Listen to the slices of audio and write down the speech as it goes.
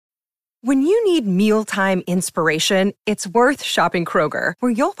When you need mealtime inspiration, it's worth shopping Kroger,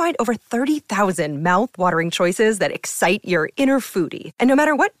 where you'll find over 30,000 mouth-watering choices that excite your inner foodie. And no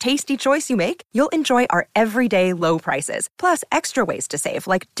matter what tasty choice you make, you'll enjoy our everyday low prices, plus extra ways to save,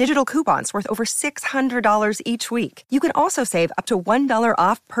 like digital coupons worth over $600 each week. You can also save up to $1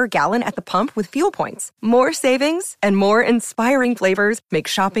 off per gallon at the pump with fuel points. More savings and more inspiring flavors make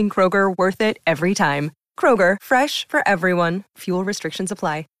shopping Kroger worth it every time. Kroger, fresh for everyone. Fuel restrictions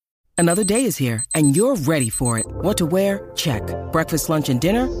apply. Another day is here, and you're ready for it. What to wear? Check. Breakfast, lunch, and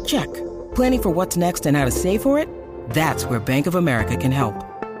dinner? Check. Planning for what's next and how to save for it? That's where Bank of America can help.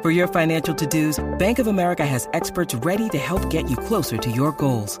 For your financial to-dos, Bank of America has experts ready to help get you closer to your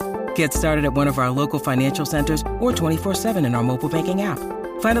goals. Get started at one of our local financial centers or 24/7 in our mobile banking app.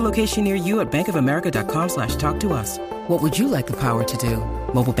 Find a location near you at bankofamerica.com/talktous. What would you like the power to do?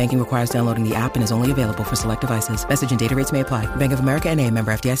 Mobile banking requires downloading the app and is only available for select devices. Message and data rates may apply. Bank of America N.A.,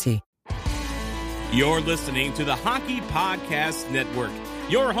 member FDIC. You're listening to the Hockey Podcast Network,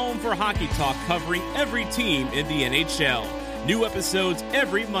 your home for hockey talk covering every team in the NHL. New episodes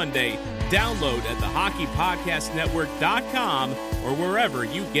every Monday. Download at thehockeypodcastnetwork.com or wherever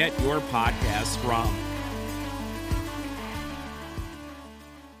you get your podcasts from.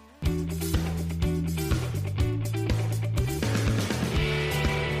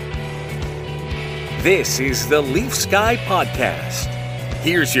 This is the Leafs Guy Podcast.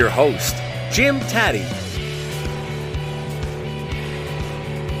 Here's your host, Jim Taddy.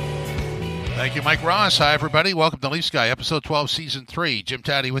 Thank you, Mike Ross. Hi, everybody. Welcome to Leafs Guy, Episode 12, Season 3. Jim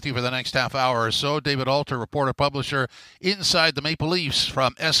Taddy with you for the next half hour or so. David Alter, reporter, publisher, inside the Maple Leafs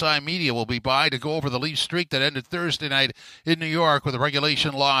from SI Media, will be by to go over the Leafs streak that ended Thursday night in New York with a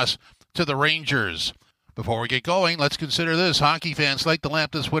regulation loss to the Rangers. Before we get going, let's consider this. Hockey fans, light the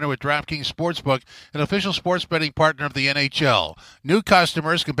lamp this winter with DraftKings Sportsbook, an official sports betting partner of the NHL. New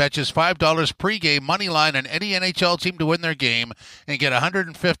customers can bet just $5 pregame money line on any NHL team to win their game and get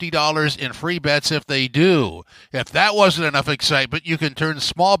 $150 in free bets if they do. If that wasn't enough excitement, you can turn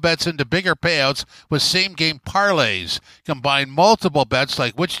small bets into bigger payouts with same-game parlays. Combine multiple bets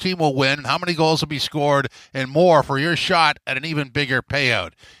like which team will win, how many goals will be scored, and more for your shot at an even bigger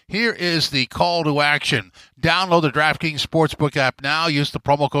payout. Here is the call to action. Download the DraftKings Sportsbook app now. Use the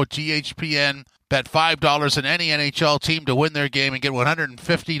promo code THPN. Bet $5 on any NHL team to win their game and get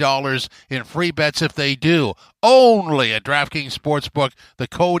 $150 in free bets if they do. Only at DraftKings Sportsbook. The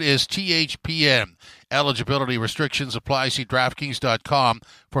code is THPN. Eligibility restrictions apply. See DraftKings.com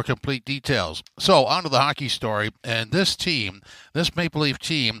for complete details. So, on to the hockey story. And this team, this Maple Leaf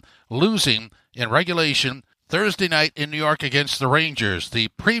team, losing in regulation Thursday night in New York against the Rangers. The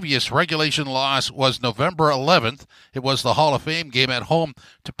previous regulation loss was November 11th. It was the Hall of Fame game at home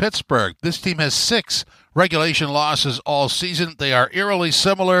to Pittsburgh. This team has 6 regulation losses all season. They are eerily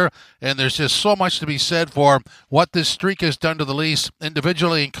similar, and there's just so much to be said for what this streak has done to the Leafs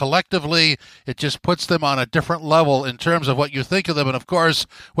individually and collectively. It just puts them on a different level in terms of what you think of them. And, of course,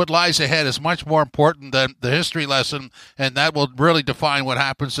 what lies ahead is much more important than the history lesson, and that will really define what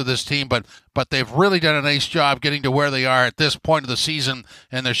happens to this team. But they've really done a nice job getting to where they are at this point of the season,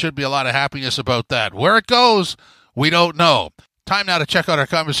 and there should be a lot of happiness about that. Where it goes, we don't know. Time now to check out our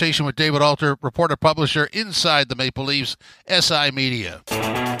conversation with David Alter, reporter, publisher, inside the Maple Leafs, SI Media.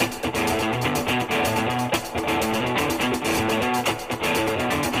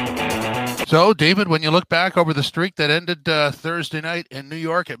 So, David, when you look back over the streak that ended Thursday night in New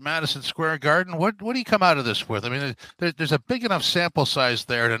York at Madison Square Garden, what do you come out of this with? I mean, there's a big enough sample size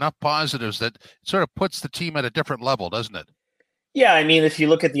there and enough positives that it sort of puts the team at a different level, doesn't it? Yeah, I mean, if you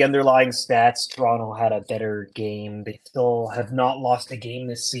look at the underlying stats, Toronto had a better game. They still have not lost a game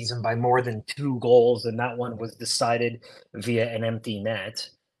this season by more than 2 goals, and that one was decided via an empty net.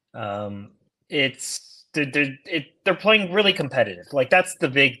 They're playing really competitive. Like, that's the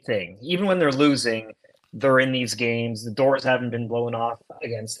big thing. Even when they're losing, they're in these games. The doors haven't been blown off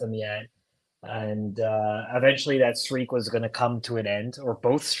against them yet. And eventually that streak was going to come to an end, or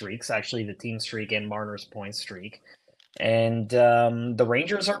both streaks, actually, the team streak and Marner's point streak. And the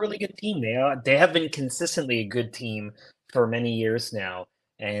Rangers are a really good team. They have been consistently a good team for many years now,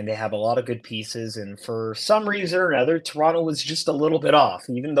 and they have a lot of good pieces. And for some reason or another, Toronto was just a little bit off.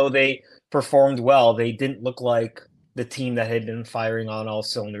 Even though they performed well, they didn't look like the team that had been firing on all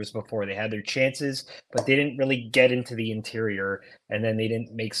cylinders before. They had their chances, but they didn't really get into the interior, and then they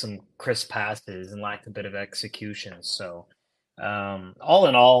didn't make some crisp passes and lacked a bit of execution. So all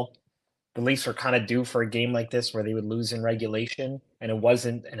in all, the Leafs were kind of due for a game like this where they would lose in regulation, and it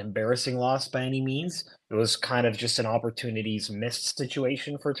wasn't an embarrassing loss by any means. It was kind of just an opportunities missed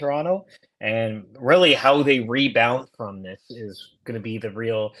situation for Toronto. And really, how they rebound from this is going to be the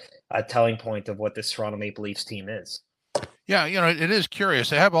real telling point of what this Toronto Maple Leafs team is. Yeah, it is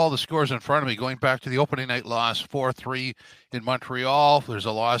curious. I have all the scores in front of me going back to the opening night loss 4-3 in Montreal. There's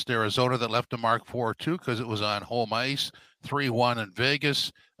a loss to Arizona that left a mark 4-2 because it was on home ice. 3-1 in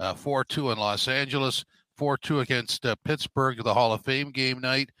Vegas, 4-2 in Los Angeles, 4-2 against Pittsburgh, the Hall of Fame game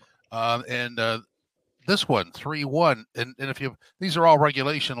night. And this one, 3-1. And these are all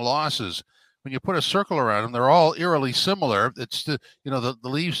regulation losses. When you put a circle around them, they're all eerily similar. It's the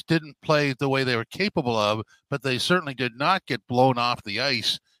Leafs didn't play the way they were capable of, but they certainly did not get blown off the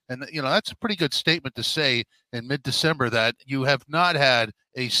ice. And that's a pretty good statement to say in mid-December that you have not had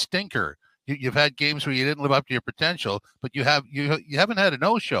a stinker. You've had games where you didn't live up to your potential, but you haven't had a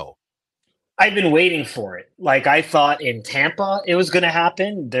no-show. I've been waiting for it. Like, I thought in Tampa it was going to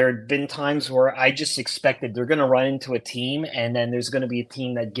happen. There had been times where I just expected they're going to run into a team, and then there's going to be a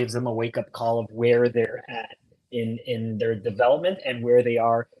team that gives them a wake-up call of where they're at in their development and where they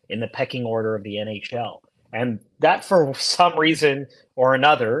are in the pecking order of the NHL. And that, for some reason or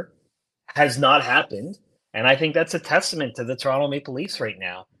another, has not happened. And I think that's a testament to the Toronto Maple Leafs right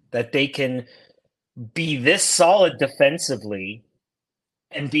now, that they can be this solid defensively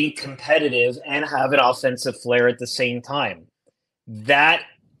and be competitive and have an offensive flair at the same time. That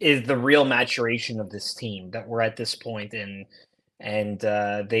is the real maturation of this team, that we're at this point in, and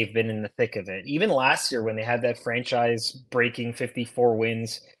they've been in the thick of it. Even last year when they had that franchise-breaking 54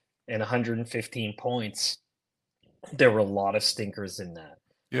 wins and 115 points, there were a lot of stinkers in that.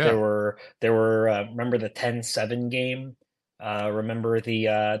 Yeah. There were remember the 10-7 game? Remember the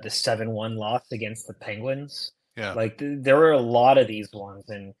 7-1 loss against the Penguins? Yeah. Like, there were a lot of these ones,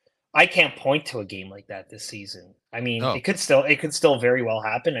 and I can't point to a game like that this season. I mean, it could still very well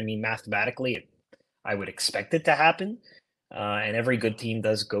happen. I mean, mathematically, I would expect it to happen, and every good team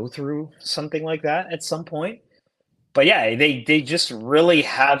does go through something like that at some point. But yeah, they just really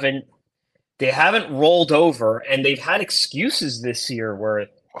haven't rolled over, and they've had excuses this year where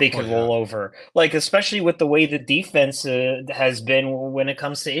they could roll over, like especially with the way the defense has been when it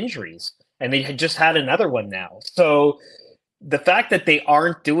comes to injuries. And they had just had another one now. So the fact that they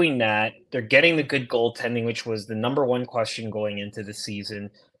aren't doing that, they're getting the good goaltending, which was the number one question going into the season.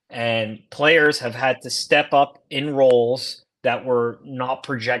 And players have had to step up in roles that were not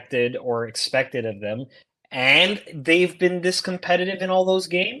projected or expected of them. And they've been this competitive in all those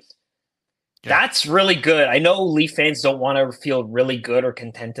games. Yeah. That's really good. I know Leaf fans don't want to feel really good or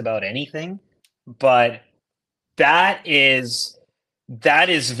content about anything, but that is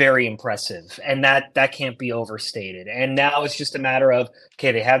very impressive, and that can't be overstated. And now it's just a matter of,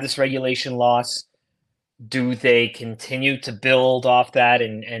 okay, they have this regulation loss. Do they continue to build off that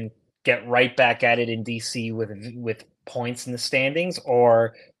and get right back at it in DC with points in the standings,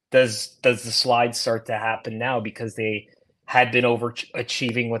 or does the slide start to happen now because they had been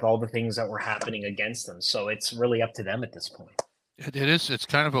overachieving with all the things that were happening against them? So it's really up to them at this point. It is. It's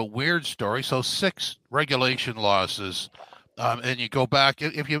kind of a weird story. So 6 regulation losses. And you go back,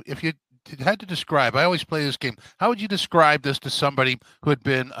 if you had to describe, I always play this game, how would you describe this to somebody who had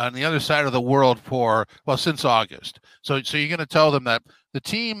been on the other side of the world since August? So you're going to tell them that the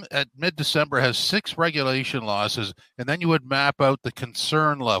team at mid-December has 6 regulation losses, and then you would map out the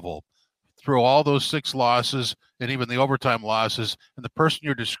concern level through all those 6 losses and even the overtime losses, and the person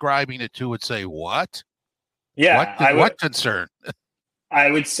you're describing it to would say, what? Yeah. What concern? I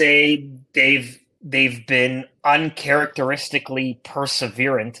would say they've been uncharacteristically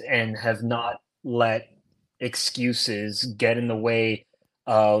perseverant and have not let excuses get in the way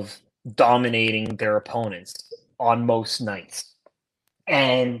of dominating their opponents on most nights.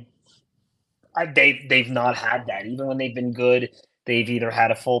 And they've not had that. Even when they've been good, they've either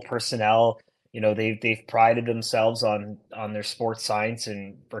had a full personnel. They've prided themselves on their sports science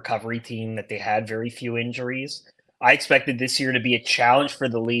and recovery team, that they had very few injuries. I expected this year to be a challenge for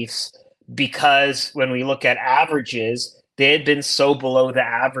the Leafs, because when we look at averages, they had been so below the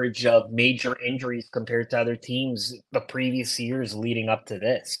average of major injuries compared to other teams the previous years leading up to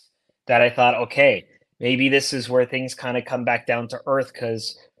this, that I thought, okay, maybe this is where things kind of come back down to earth,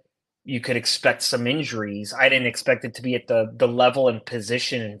 because you could expect some injuries. I didn't expect it to be at the level and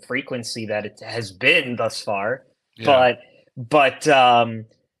position and frequency that it has been thus far. Yeah. But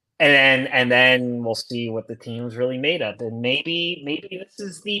And then we'll see what the team's really made of. And maybe this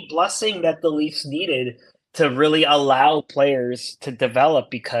is the blessing that the Leafs needed to really allow players to develop,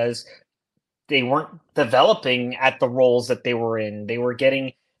 because they weren't developing at the roles that they were in. They were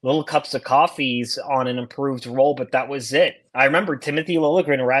getting little cups of coffees on an improved role, but that was it. I remember Timothy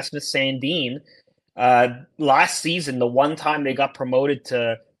Liljegren, Rasmus Sandin, last season, the one time they got promoted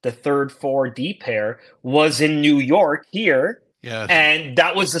to the third 4D pair was in New York here. Yes. And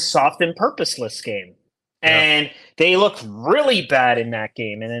that was a soft and purposeless game. Yeah. And they looked really bad in that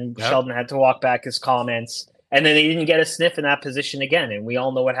game. And then Sheldon had to walk back his comments. And then they didn't get a sniff in that position again. And we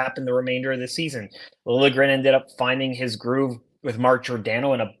all know what happened the remainder of the season. Liljegren ended up finding his groove with Mark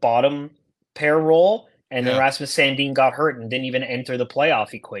Giordano in a bottom pair role. And then Rasmus Sandin got hurt and didn't even enter the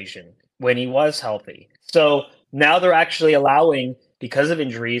playoff equation when he was healthy. So now they're actually allowing, because of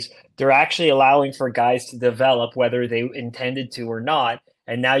injuries, they're actually allowing for guys to develop whether they intended to or not.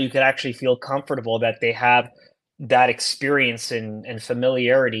 And now you could actually feel comfortable that they have that experience and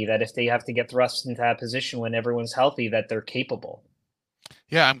familiarity that if they have to get thrust into that position when everyone's healthy, that they're capable.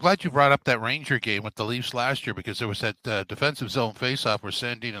 Yeah, I'm glad you brought up that Ranger game with the Leafs last year, because there was that defensive zone faceoff where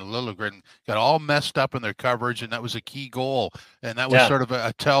Sandin and Liljegren got all messed up in their coverage, and that was a key goal. And that was sort of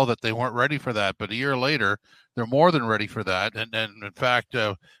a tell that they weren't ready for that. But a year later, they're more than ready for that. And in fact,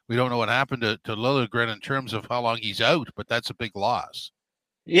 we don't know what happened to Liljegren in terms of how long he's out, but that's a big loss.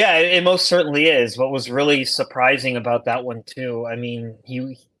 Yeah, it most certainly is. What was really surprising about that one, too, I mean,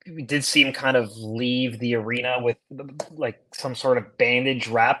 he did see him kind of leave the arena with like some sort of bandage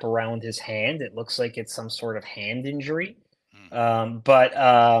wrap around his hand. It looks like it's some sort of hand injury. But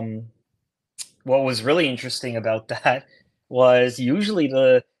what was really interesting about that was usually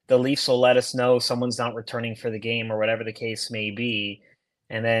the Leafs will let us know someone's not returning for the game or whatever the case may be.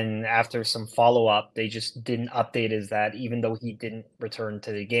 And then after some follow-up, they just didn't update as that, even though he didn't return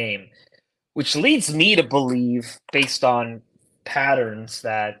to the game, which leads me to believe, based on patterns,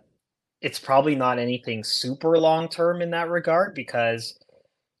 that it's probably not anything super long-term in that regard, because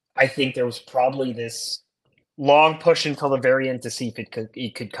I think there was probably this long push until the very end to see if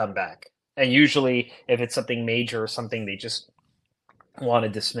it could come back. And usually if it's something major or something they just want to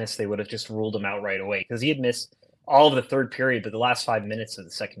dismiss, they would have just ruled him out right away, because he had missed all of the third period, but the last 5 minutes of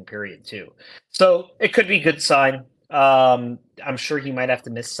the second period too. So it could be a good sign. I'm sure he might have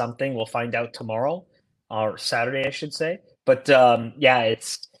to miss something. We'll find out tomorrow, or Saturday, I should say. But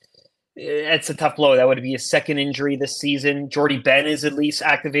it's a tough blow. That would be a second injury this season. Jordy Ben is at least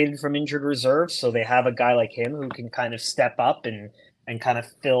activated from injured reserve, so they have a guy like him who can kind of step up and kind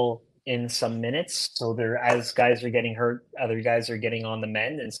of fill in some minutes. So as guys are getting hurt, other guys are getting on the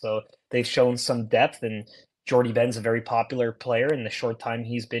mend, and so they've shown some depth. And Jordy Ben's a very popular player in the short time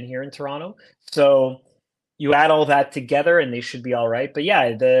he's been here in Toronto. So you add all that together and they should be all right. But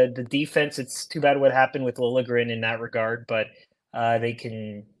yeah, the defense, it's too bad what happened with Liljegren in that regard, but they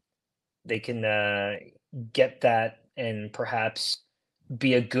can get that and perhaps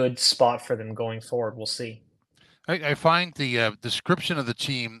be a good spot for them going forward. We'll see. I find the description of the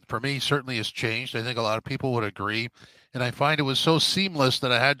team, for me, certainly has changed. I think a lot of people would agree. And I find it was so seamless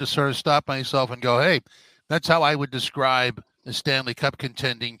that I had to sort of stop myself and go, hey, that's how I would describe the Stanley Cup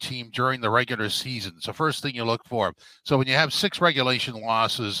contending team during the regular season. So first thing you look for. So when you have 6 regulation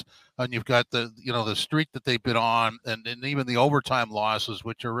losses and you've got the streak that they've been on and even the overtime losses,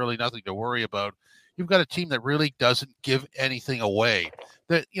 which are really nothing to worry about, you've got a team that really doesn't give anything away.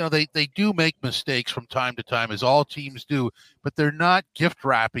 That they do make mistakes from time to time, as all teams do, but they're not gift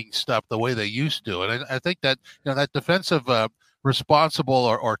wrapping stuff the way they used to. And I think that that defensive responsible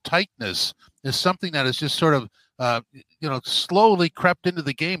or tightness is something that is just sort of slowly crept into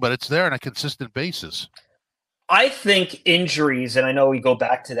the game, but it's there on a consistent basis. I think injuries, and I know we go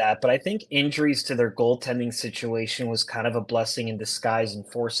back to that, but I think injuries to their goaltending situation was kind of a blessing in disguise in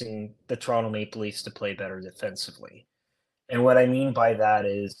forcing the Toronto Maple Leafs to play better defensively. And what I mean by that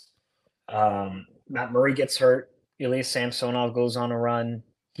is Matt Murray gets hurt. Ilya Samsonov goes on a run.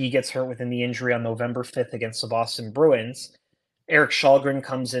 He gets hurt within the injury on November 5th against the Boston Bruins. Erik Källgren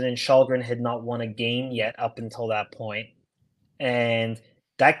comes in, and Källgren had not won a game yet up until that point. And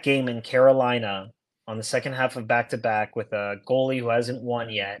that game in Carolina on the second half of back-to-back with a goalie who hasn't won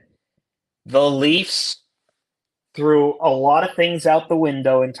yet, the Leafs threw a lot of things out the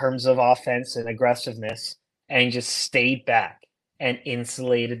window in terms of offense and aggressiveness and just stayed back and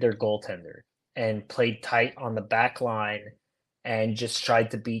insulated their goaltender and played tight on the back line and just tried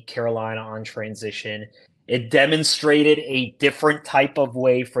to beat Carolina on transition. It demonstrated a different type of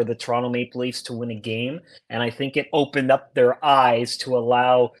way for the Toronto Maple Leafs to win a game, and I think it opened up their eyes to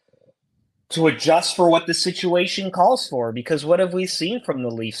adjust for what the situation calls for, because what have we seen from the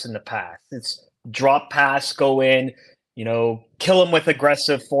Leafs in the past? It's drop pass, go in, kill them with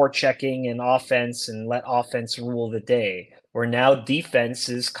aggressive forechecking and offense and let offense rule the day, where now defense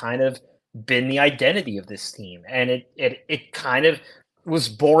has kind of been the identity of this team. And it kind of was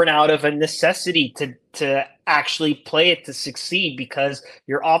born out of a necessity to actually play it to succeed because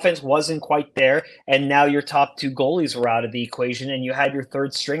your offense wasn't quite there, and now your top two goalies were out of the equation, and you had your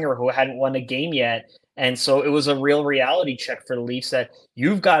third stringer who hadn't won a game yet. And so it was a real reality check for the Leafs that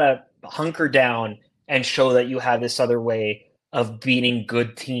you've got to hunker down and show that you have this other way of beating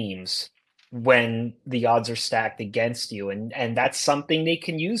good teams when the odds are stacked against you. And that's something they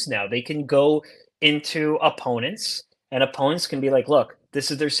can use now. They can go into opponents, and opponents can be like, look,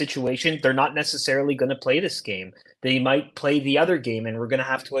 this is their situation. They're not necessarily going to play this game. They might play the other game, and we're going to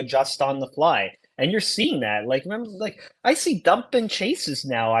have to adjust on the fly. And you're seeing that. Like, remember, like I see dump and chases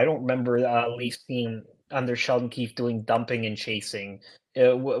now. I don't remember Leafs team under Sheldon Keefe doing dumping and chasing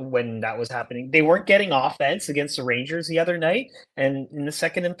when that was happening. They weren't getting offense against the Rangers the other night. And in the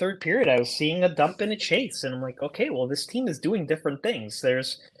second and third period, I was seeing a dump and a chase. And I'm like, okay, well, this team is doing different things.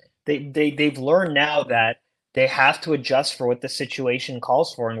 They've learned now that they have to adjust for what the situation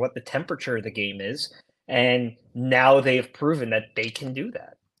calls for and what the temperature of the game is. And now they've proven that they can do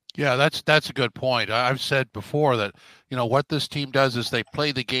that. Yeah, that's a good point. I've said before that, what this team does is they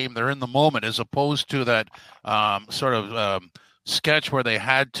play the game. They're in the moment as opposed to that sketch where they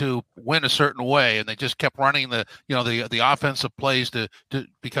had to win a certain way and they just kept running the offensive plays to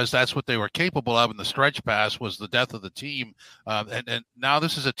because that's what they were capable of, and the stretch pass was the death of the team. And now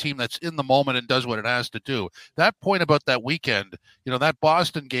this is a team that's in the moment and does what it has to do. That point about that weekend, that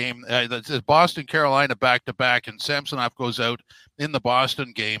Boston game, the Boston Carolina back-to-back, and Samsonov goes out in the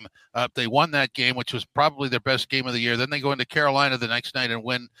Boston game. They won that game, which was probably their best game of the year. Then they go into Carolina the next night and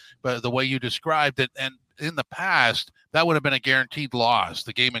win the way you described it. And in the past, that would have been a guaranteed loss,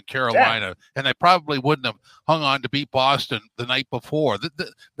 the game in Carolina, and they probably wouldn't have hung on to beat Boston the night before.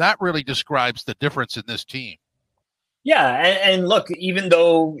 That really describes the difference in this team. Yeah, and look, even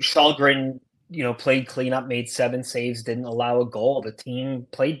though Shalgren, played cleanup, made 7 saves, didn't allow a goal, the team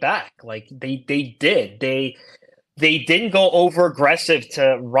played back. Like they did. They didn't go over aggressive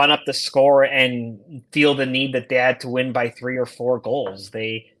to run up the score and feel the need that they had to win by 3 or 4 goals.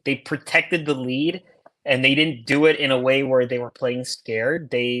 They protected the lead. And they didn't do it in a way where they were playing scared.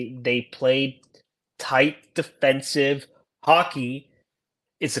 They played tight defensive hockey.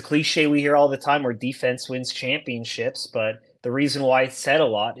 It's a cliche we hear all the time where defense wins championships, but the reason why it's said a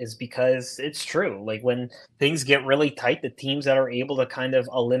lot is because it's true. Like when things get really tight, the teams that are able to kind of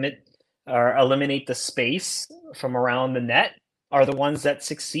eliminate the space from around the net are the ones that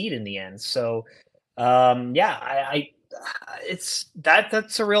succeed in the end. So,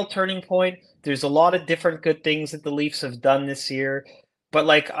 that's a real turning point. There's a lot of different good things that the Leafs have done this year. But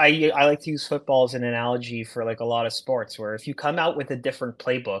like I like to use football as an analogy for like a lot of sports, where if you come out with a different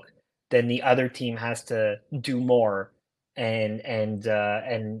playbook, then the other team has to do more and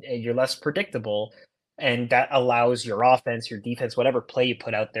you're less predictable. And that allows your offense, your defense, whatever play you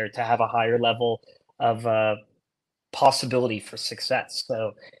put out there to have a higher level of possibility for success.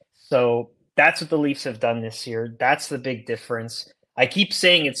 So that's what the Leafs have done this year. That's the big difference. I keep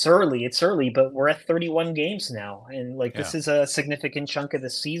saying it's early, but we're at 31 games now. And this is a significant chunk of the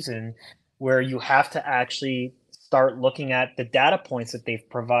season where you have to actually start looking at the data points that they've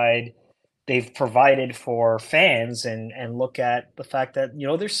provided for fans and look at the fact that,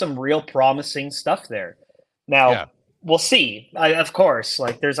 there's some real promising stuff there. Now, we'll see. Of course,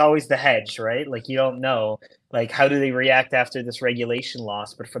 there's always the hedge, right? You don't know, how do they react after this regulation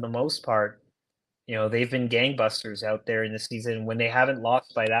loss? But for the most part, they've been gangbusters out there in the season. When they haven't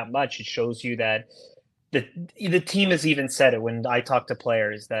lost by that much, it shows you that the team has even said it when I talk to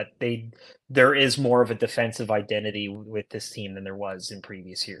players that there is more of a defensive identity with this team than there was in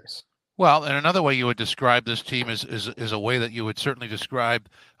previous years. Well, and another way you would describe this team is a way that you would certainly describe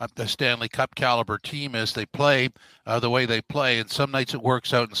the Stanley Cup caliber team is they play the way they play, and some nights it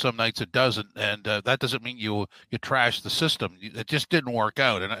works out and some nights it doesn't, and that doesn't mean you trash the system. It just didn't work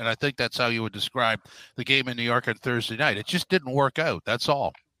out, and I think that's how you would describe the game in New York on Thursday night. It just didn't work out. That's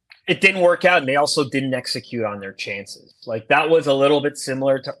all. It didn't work out, and they also didn't execute on their chances. That was a little bit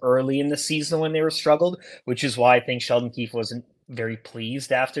similar to early in the season when they were struggled, which is why I think Sheldon Keefe wasn't very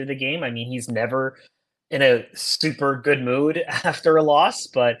pleased after the game. I mean, he's never in a super good mood after a loss,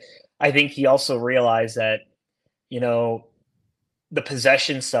 but I think he also realized that, the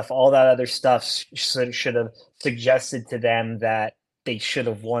possession stuff, all that other stuff should have suggested to them that they should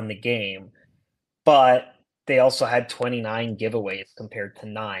have won the game. But they also had 29 giveaways compared to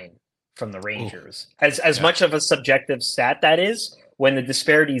 9 from the Rangers. As much of a subjective stat that is, when the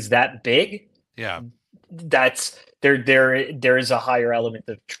disparity is that big, that's there is a higher element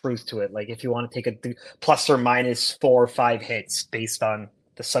of truth to it. If you want to take a plus or minus 4 or 5 hits based on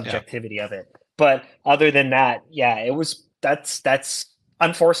the subjectivity of it. But other than that, it was that's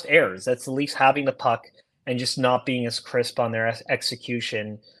unforced errors. That's the Leafs having the puck and just not being as crisp on their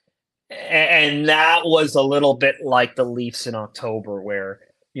execution. And that was a little bit like the Leafs in October, where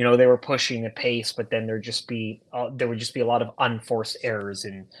they were pushing the pace, but then there would just be a lot of unforced errors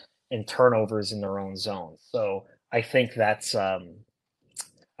and turnovers in their own zone. So I think that's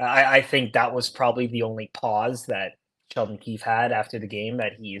I think that was probably the only pause that Sheldon Keefe had after the game,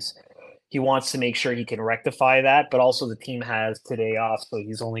 that he wants to make sure he can rectify that, but also the team has today off, so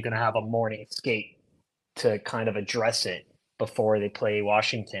he's only going to have a morning skate to kind of address it before they play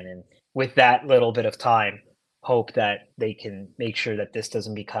Washington. And with that little bit of time, hope that they can make sure that this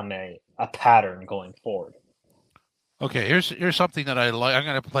doesn't become a pattern going forward. Okay, here's something that I like. I'm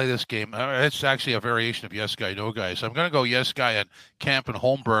going to play this game. It's actually a variation of yes guy, no guy. So I'm going to go yes guy and Camp and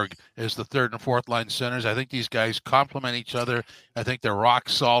Holmberg as the third and fourth line centers. I think these guys complement each other. I think they're rock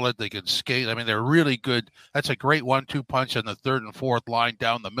solid. They can skate. I mean, they're really good. That's a great 1-2 punch on the third and fourth line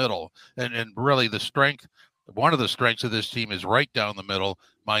down the middle. And really one of the strengths of this team is right down the middle.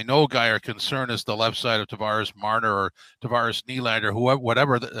 My no guy or concern is the left side of Tavares Marner or Tavares Nylander,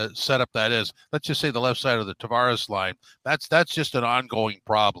 whatever the setup that is. Let's just say the left side of the Tavares line. That's just an ongoing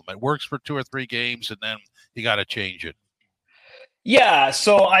problem. It works for 2 or 3 games, and then you got to change it. Yeah,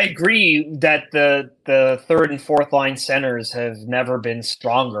 so I agree that the third and fourth line centers have never been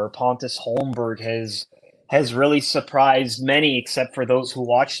stronger. Pontus Holmberg has really surprised many, except for those who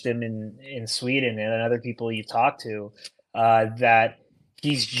watched him in Sweden and other people you talk to, that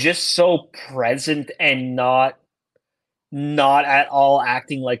he's just so present and not at all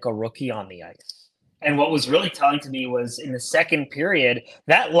acting like a rookie on the ice. And what was really telling to me was in the second period,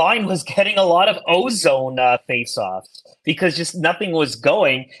 that line was getting a lot of ozone face-offs because just nothing was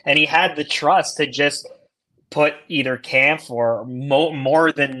going, and he had the trust to just put either Kampf or more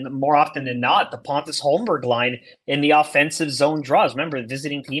often than not, the Pontus Holmberg line in the offensive zone draws. Remember, the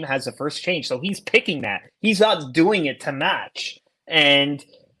visiting team has the first change, so he's picking that. He's not doing it to match. And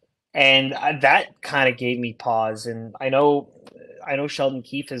that kind of gave me pause. And I know Sheldon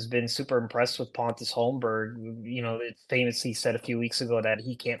Keefe has been super impressed with Pontus Holmberg. It famously said a few weeks ago that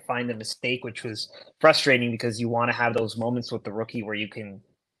he can't find a mistake, which was frustrating because you want to have those moments with the rookie where you can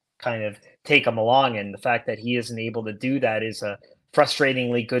kind of take him along. And the fact that he isn't able to do that is a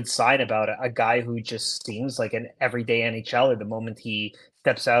frustratingly good sign about a guy who just seems like an everyday NHLer the moment he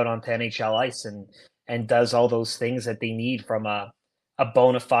steps out onto NHL ice and does all those things that they need from a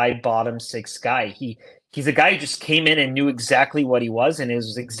bona fide bottom six guy. He's a guy who just came in and knew exactly what he was, and it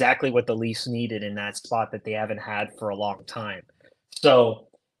was exactly what the Leafs needed in that spot that they haven't had for a long time. So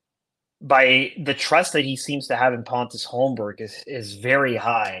by the trust that he seems to have in Pontus Holmberg is very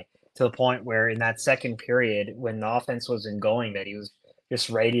high, to the point where in that second period, when the offense wasn't going, that he was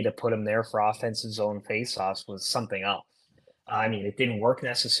just ready to put him there for offensive zone faceoffs was something else. I mean, it didn't work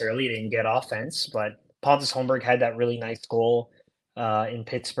necessarily. It didn't get offense, but Pontus Holmberg had that really nice goal in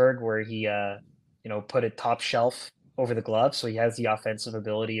Pittsburgh where he, put it top shelf over the glove. So he has the offensive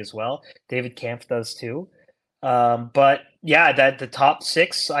ability as well. David Kampf does too. But yeah, that the top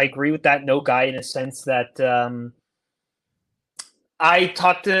six, I agree with that no guy in a sense that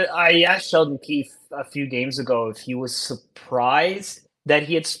I asked Sheldon Keefe a few games ago if he was surprised that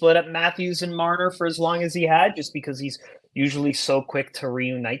he had split up Matthews and Marner for as long as he had, just because he's usually so quick to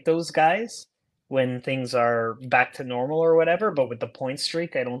reunite those guys when things are back to normal or whatever. But with the point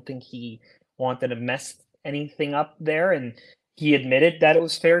streak, I don't think he wanted to mess anything up there. And he admitted that it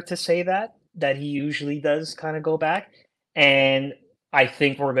was fair to say that he usually does kind of go back. And I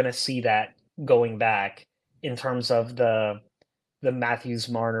think we're going to see that going back in terms of the Matthews,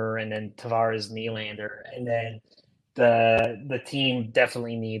 Marner, and then Tavares, Nylander. And then the team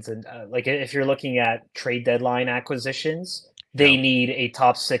definitely needs, if you're looking at trade deadline acquisitions, they need a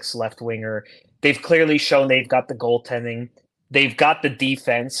top six left winger. They've clearly shown they've got the goaltending. They've got the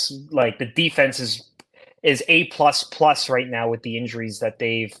defense. Like, the defense is A++ right now with the injuries that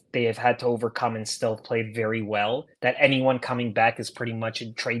they have had to overcome and still played very well. That anyone coming back is pretty much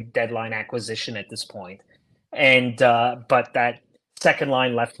a trade deadline acquisition at this point. And but that second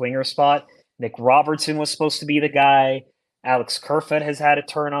line left winger spot, Nick Robertson was supposed to be the guy. Alex Kerfoot has had a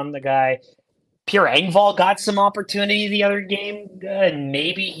turn on the guy. Pierre Engvall got some opportunity the other game, and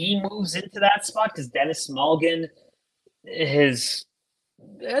maybe he moves into that spot because Dennis Malgin has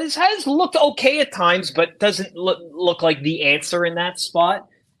looked okay at times, but doesn't look like the answer in that spot.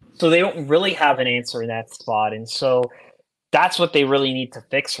 So they don't really have an answer in that spot. And so that's what they really need to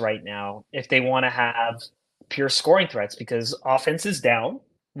fix right now if they want to have pure scoring threats, because offense is down.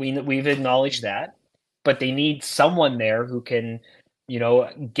 We've acknowledged that, but they need someone there who can,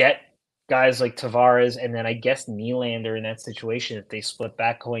 get guys like Tavares and then I guess Nylander in that situation if they split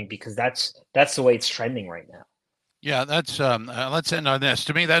backcoing, because that's the way it's trending right now. Yeah, that's let's end on this.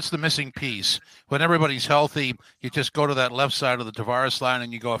 To me, that's the missing piece. When everybody's healthy, you just go to that left side of the Tavares line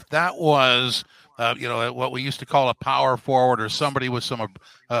and you go, if that was what we used to call a power forward or somebody with some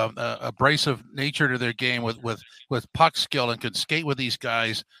abrasive nature to their game with puck skill and could skate with these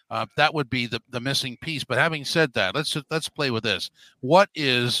guys, that would be the missing piece. But having said that, let's play with this. What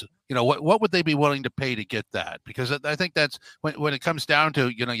is, what would they be willing to pay to get that? Because I think that's when it comes down to,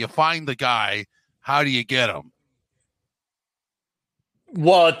 you find the guy, how do you get him?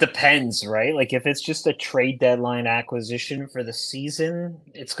 Well, it depends, right? Like if it's just a trade deadline acquisition for the season,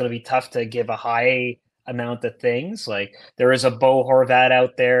 it's going to be tough to give a high amount of things. Like there is a Bo Horvat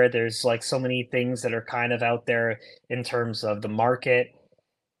out there. There's like so many things that are kind of out there in terms of the market.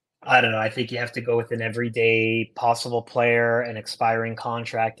 I don't know. I think you have to go with an everyday possible player, an expiring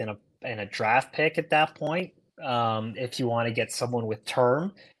contract, and a draft pick at that point. If you want to get someone with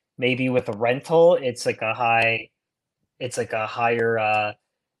term, maybe with a rental, it's like a higher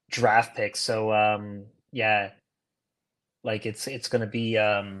draft pick. So like it's gonna be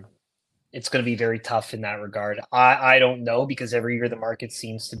very tough in that regard. I don't know, because every year the market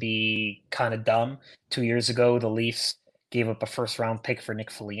seems to be kind of dumb. 2 years ago, the Leafs gave up a first round pick for Nick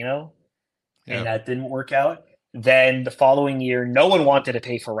Foligno, and that didn't work out. Then the following year, no one wanted to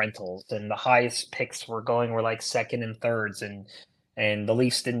pay for rentals, and the highest picks were like second and thirds, and the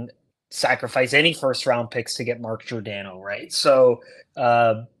Leafs didn't sacrifice any first round picks to get Mark Giordano, right? So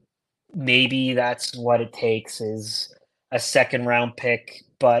maybe that's what it takes, is a second round pick.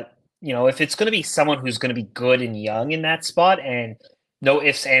 But if it's going to be someone who's going to be good and young in that spot, and no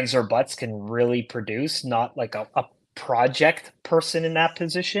ifs, ands, or buts, can really produce, not like a project person in that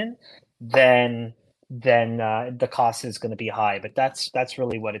position, then the cost is going to be high. But that's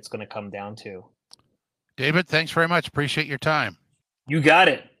really what it's going to come down to. David, thanks very much. Appreciate your time. You got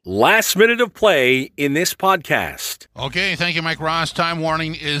it. Last minute of play in this podcast. Okay, thank you, Mike Ross. Time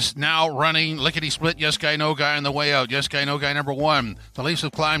warning is now running. Lickety split, yes guy, no guy on the way out. Yes guy, no guy number one. The Leafs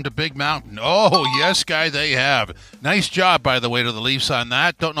have climbed a big mountain. Oh, yes guy, they have. Nice job, by the way, to the Leafs on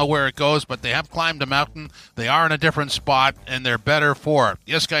that. Don't know where it goes, but they have climbed a mountain. They are in a different spot, and they're better for it.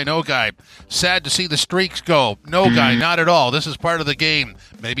 Yes guy, no guy. Sad to see the streaks go. No guy, not at all. This is part of the game.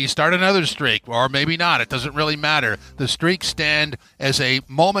 Maybe start another streak, or maybe not. It doesn't really matter. The streaks stand as a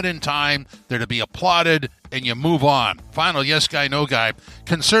moment in time. They're to be applauded, and you move on. Final yes guy, no guy.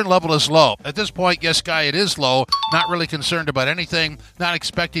 Concern level is low. At this point, yes guy, it is low. Not really concerned about anything. Not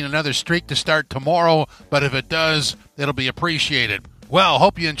expecting another streak to start tomorrow, but if it does, it'll be appreciated. Well,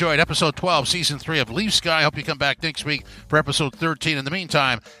 hope you enjoyed episode 12, season 3 of Leaf Sky. Hope you come back next week for episode 13. In the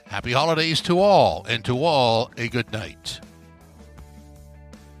meantime, happy holidays to all, and to all a good night.